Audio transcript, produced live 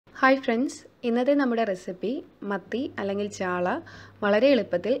Hi friends, ഇന്നത്തെ നമ്മുടെ recipe മത്തി അല്ലെങ്കിൽ ചാള വളരെ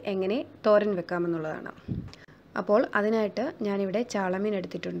എളുപ്പത്തിൽ എങ്ങനെ തോരൻ വെക്കാമെന്നുള്ളതാണ്. അപ്പോൾ അതിനായിട്ട് ഞാനിവിടെ ചാളമീൻ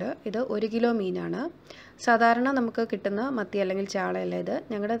എടുത്തിട്ടുണ്ട്. ഇത് 1 കിലോ മീനാണ്. സാധാരണ നമുക്ക് കിട്ടുന്ന മത്തി അല്ലെങ്കിൽ ചാളയല്ല ഇത്.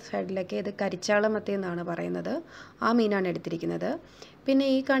 ഞങ്ങളുടെ സൈഡിലൊക്കെ ഇത് കരിച്ചാള മത്തി എന്നാണ് പറയുന്നത്. ആ മീനാണ് എടുത്തിരിക്കുന്നത്. പിന്നെ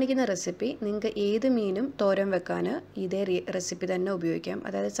ഈ കാണിക്കുന്ന റെസിപ്പി നിങ്ങൾക്ക് ഏത് മീനും തോരൻ വെക്കാൻ ഇതേ റെസിപ്പി തന്നെ ഉപയോഗിക്കാം.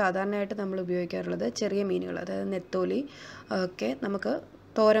 അതായത് സാധാരണയായിട്ട് നമ്മൾ ഉപയോഗിക്കാറുള്ളത് ചെറിയ മീനുകൾ, അതായത് നെത്തോലി ഒക്കെ നമുക്ക്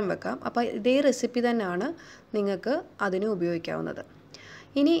തോരൻ വെക്കാം. അപ്പോൾ ഇതേ റെസിപ്പി തന്നെയാണ് നിങ്ങൾക്ക് അതിന് ഉപയോഗിക്കാവുന്നത്.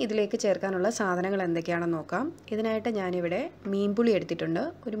 ഇനി ഇതിലേക്ക് ചേർക്കാനുള്ള സാധനങ്ങൾ എന്തൊക്കെയാണെന്ന് നോക്കാം. ഇതിനായിട്ട് ഞാനിവിടെ മീൻപുളി എടുത്തിട്ടുണ്ട്.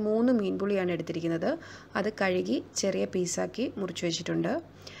 ഒരു 3 മീൻപുളിയാണ് എടുത്തിരിക്കുന്നത്. അത് കഴുകി ചെറിയ പീസാക്കി മുറിച്ച് വെച്ചിട്ടുണ്ട്.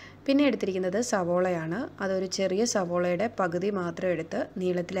 പിന്നെ എടുത്തിരിക്കുന്നത് സവോളയാണ്. അതൊരു ചെറിയ സവോളയുടെ പകുതി മാത്രം എടുത്ത്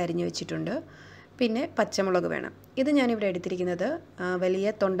നീളത്തിൽ അരിഞ്ഞു വെച്ചിട്ടുണ്ട്. പിന്നെ പച്ചമുളക് വേണം. ഇത് ഞാനിവിടെ എടുത്തിരിക്കുന്നത് വലിയ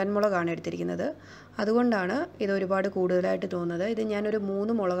തൊണ്ടൻ മുളകാണ് എടുത്തിരിക്കുന്നത്. അതുകൊണ്ടാണ് ഇത് ഒരുപാട് കൂടുതലായിട്ട് തോന്നുന്നത്. ഇത് ഞാനൊരു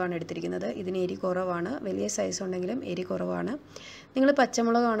 3 മുളകാണ് എടുത്തിരിക്കുന്നത്. ഇതിന് എരി കുറവാണ്. വലിയ സൈസ് ഉണ്ടെങ്കിലും എരി കുറവാണ്. നിങ്ങൾ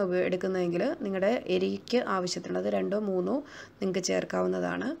പച്ചമുളകാണ് എടുക്കുന്നതെങ്കിൽ നിങ്ങളുടെ എരിക്ക് ആവശ്യത്തിനുള്ളത് 2ഓ 3ഓ നിങ്ങൾക്ക്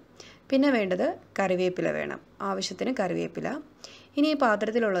ചേർക്കാവുന്നതാണ്. പിന്നെ വേണ്ടത് കറിവേപ്പില വേണം. ആവശ്യത്തിന് കറിവേപ്പില. ഇനി ഈ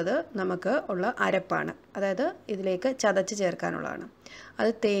പാത്രത്തിലുള്ളത് നമുക്ക് ഉള്ള അരപ്പാണ്. അതായത് ഇതിലേക്ക് ചതച്ച് ചേർക്കാനുള്ളതാണ്.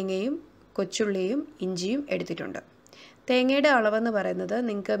 അത് തേങ്ങയും കൊച്ചുള്ളിയും ഇഞ്ചിയും എടുത്തിട്ടുണ്ട്. തേങ്ങയുടെ അളവെന്ന് പറയുന്നത്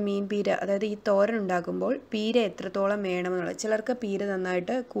നിങ്ങൾക്ക് മീൻ പീര, അതായത് ഈ തോരൻ ഉണ്ടാക്കുമ്പോൾ പീര എത്രത്തോളം വേണമെന്നുള്ളത്. ചിലർക്ക് പീര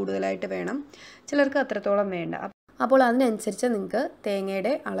നന്നായിട്ട് കൂടുതലായിട്ട് വേണം, ചിലർക്ക് അത്രത്തോളം വേണ്ട. അപ്പോൾ അതിനനുസരിച്ച് നിങ്ങൾക്ക്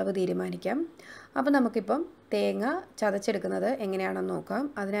തേങ്ങയുടെ അളവ് തീരുമാനിക്കാം. അപ്പോൾ നമുക്കിപ്പം തേങ്ങ ചതച്ചെടുക്കുന്നത് എങ്ങനെയാണെന്ന് നോക്കാം.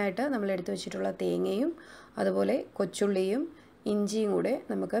 അതിനായിട്ട് നമ്മൾ എടുത്തു വെച്ചിട്ടുള്ള തേങ്ങയും അതുപോലെ കൊച്ചുള്ളിയും ഇഞ്ചിയും കൂടെ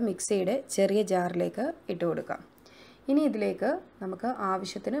നമുക്ക് മിക്സിയുടെ ചെറിയ ജാറിലേക്ക് ഇട്ട് കൊടുക്കാം. ഇനി ഇതിലേക്ക് നമുക്ക്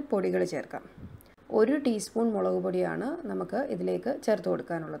ആവശ്യത്തിന് പൊടികൾ ചേർക്കാം. 1 ടീസ്പൂൺ മുളക് പൊടിയാണ് നമുക്ക് ഇതിലേക്ക് ചേർത്ത്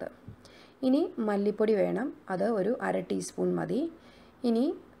കൊടുക്കാനുള്ളത്. ഇനി മല്ലിപ്പൊടി വേണം, അത് ഒരു 1/2 ടീസ്പൂൺ മതി. ഇനി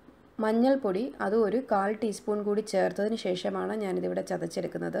മഞ്ഞൾപ്പൊടി, അത് ഒരു 1/4 ടീസ്പൂൺ കൂടി ചേർത്തതിന് ശേഷമാണ് ഞാനിതിവിടെ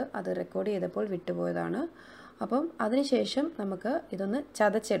ചതച്ചെടുക്കുന്നത്. അത് റെക്കോർഡ് ചെയ്തപ്പോൾ വിട്ടുപോയതാണ്. അപ്പം അതിനുശേഷം നമുക്ക് ഇതൊന്ന്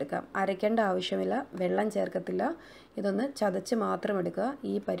ചതച്ചെടുക്കാം. അരയ്ക്കേണ്ട ആവശ്യമില്ല, വെള്ളം ചേർക്കത്തില്ല. ഇതൊന്ന് ചതച്ച് മാത്രം എടുക്കുക.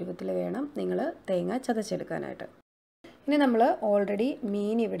 ഈ പരുവത്തിൽ വേണം നിങ്ങൾ തേങ്ങ ചതച്ചെടുക്കാനായിട്ട്. ഇനി നമ്മൾ ഓൾറെഡി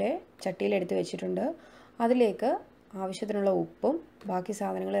മീൻ ഇവിടെ ചട്ടിയിലെടുത്ത് വെച്ചിട്ടുണ്ട്. അതിലേക്ക് ആവശ്യത്തിനുള്ള ഉപ്പും ബാക്കി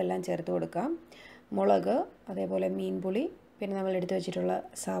സാധനങ്ങളും എല്ലാം ചേർത്ത് കൊടുക്കാം. മുളക്, അതേപോലെ മീൻപുളി, പിന്നെ നമ്മൾ എടുത്ത് വെച്ചിട്ടുള്ള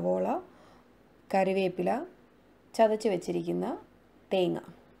സവോള, കറിവേപ്പില, ചതച്ച് വെച്ചിരിക്കുന്ന തേങ്ങ,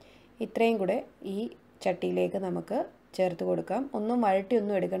 ഇത്രയും കൂടെ ഈ ചട്ടിയിലേക്ക് നമുക്ക് ചേർത്ത് കൊടുക്കാം. ഒന്നും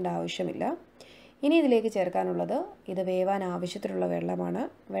വഴട്ടിയൊന്നും എടുക്കേണ്ട ആവശ്യമില്ല. ഇനി ഇതിലേക്ക് ചേർക്കാനുള്ളത് ഇത് വേവാൻ ആവശ്യത്തിനുള്ള വെള്ളമാണ്.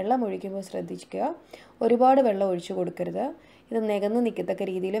 വെള്ളം ഒഴിക്കുമ്പോൾ ശ്രദ്ധിക്കുക, ഒരുപാട് വെള്ളം ഒഴിച്ചു കൊടുക്കരുത്. ഇത് നികന്ന് നിൽക്കത്തക്ക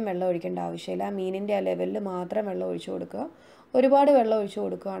രീതിയിലും വെള്ളം ഒഴിക്കേണ്ട ആവശ്യമില്ല. മീനിൻ്റെ ആ ലെവലിൽ മാത്രം വെള്ളം ഒഴിച്ചു കൊടുക്കുക. ഒരുപാട് വെള്ളം ഒഴിച്ചു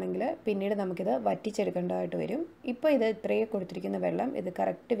കൊടുക്കുകയാണെങ്കിൽ പിന്നീട് നമുക്കിത് വറ്റിച്ചെടുക്കേണ്ടതായിട്ട് വരും. ഇപ്പോൾ ഇത് ഇത്രയും കൊടുത്തിരിക്കുന്ന വെള്ളം ഇത്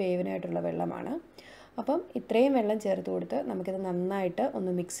കറക്റ്റ് വേവിനായിട്ടുള്ള വെള്ളമാണ്. അപ്പം ഇത്രയും വെള്ളം ചേർത്ത് കൊടുത്ത് നമുക്കിത് നന്നായിട്ട്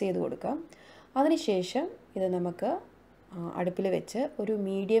ഒന്ന് മിക്സ് ചെയ്ത് കൊടുക്കാം. അതിനുശേഷം ഇത് നമുക്ക് അടുപ്പിൽ വെച്ച് ഒരു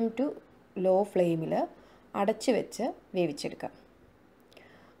മീഡിയം ടു ലോ ഫ്ലെയിമിൽ അടച്ച് വെച്ച് വേവിച്ചെടുക്കാം.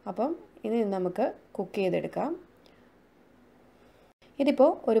 അപ്പം ഇത് നമുക്ക് കുക്ക് ചെയ്തെടുക്കാം. ഇതിപ്പോൾ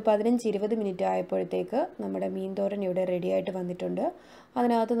ഒരു 15-20 മിനിറ്റ് ആയപ്പോഴത്തേക്ക് നമ്മുടെ മീൻ തോരൻ ഇവിടെ റെഡിയായിട്ട് വന്നിട്ടുണ്ട്.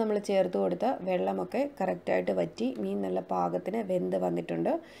 അതിനകത്ത് നമ്മൾ ചേർത്ത് കൊടുത്ത വെള്ളമൊക്കെ കറക്റ്റായിട്ട് വറ്റി മീൻ നല്ല പാകത്തിന് വെന്ത്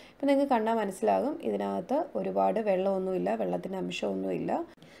വന്നിട്ടുണ്ട്. ഇപ്പം നിങ്ങൾക്ക് കണ്ടാൽ മനസ്സിലാകും ഇതിനകത്ത് ഒരുപാട് വെള്ളമൊന്നുമില്ല, വെള്ളത്തിൻ്റെ അംശമൊന്നുമില്ല.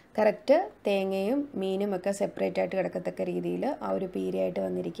 കറക്റ്റ് തേങ്ങയും മീനും ഒക്കെ സെപ്പറേറ്റ് ആയിട്ട് കിടക്കത്തക്ക രീതിയിൽ ആ ഒരു പീരയായിട്ട്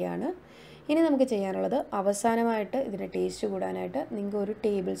വന്നിരിക്കുകയാണ്. ഇനി നമുക്ക് ചെയ്യാനുള്ളത് അവസാനമായിട്ട് ഇതിന് ടേസ്റ്റ് കൂടാനായിട്ട് നിങ്ങൾക്ക് 1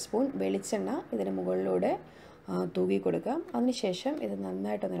 ടേബിൾ സ്പൂൺ വെളിച്ചെണ്ണ ഇതിന് മുകളിലൂടെ തൂകി കൊടുക്കാം. അതിനുശേഷം ഇത്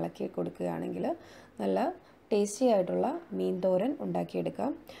നന്നായിട്ടൊന്ന് ഇളക്കി കൊടുക്കുകയാണെങ്കിൽ നല്ല ടേസ്റ്റി ആയിട്ടുള്ള മീൻ തോരൻ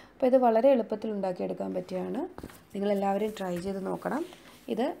ഉണ്ടാക്കിയെടുക്കാം. അപ്പോൾ ഇത് വളരെ എളുപ്പത്തിൽ ഉണ്ടാക്കിയെടുക്കാൻ പറ്റിയാണ്. നിങ്ങളെല്ലാവരും ട്രൈ ചെയ്ത് നോക്കണം.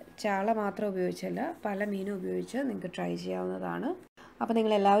 ഇത് ചാള മാത്രം ഉപയോഗിച്ചല്ല, പല മീനും ഉപയോഗിച്ച് നിങ്ങൾക്ക് ട്രൈ ചെയ്യാവുന്നതാണ്. അപ്പോൾ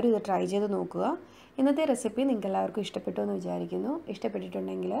നിങ്ങളെല്ലാവരും ഇത് ട്രൈ ചെയ്ത് നോക്കുക. ഇന്നത്തെ റെസിപ്പി നിങ്ങൾക്ക് എല്ലാവർക്കും ഇഷ്ടപ്പെട്ടു എന്ന് വിചാരിക്കുന്നു.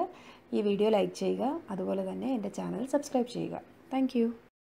 ഇഷ്ടപ്പെട്ടിട്ടുണ്ടെങ്കിൽ ഈ വീഡിയോ ലൈക്ക് ചെയ്യുക. അതുപോലെ തന്നെ എൻ്റെ ചാനൽ സബ്സ്ക്രൈബ് ചെയ്യുക. താങ്ക്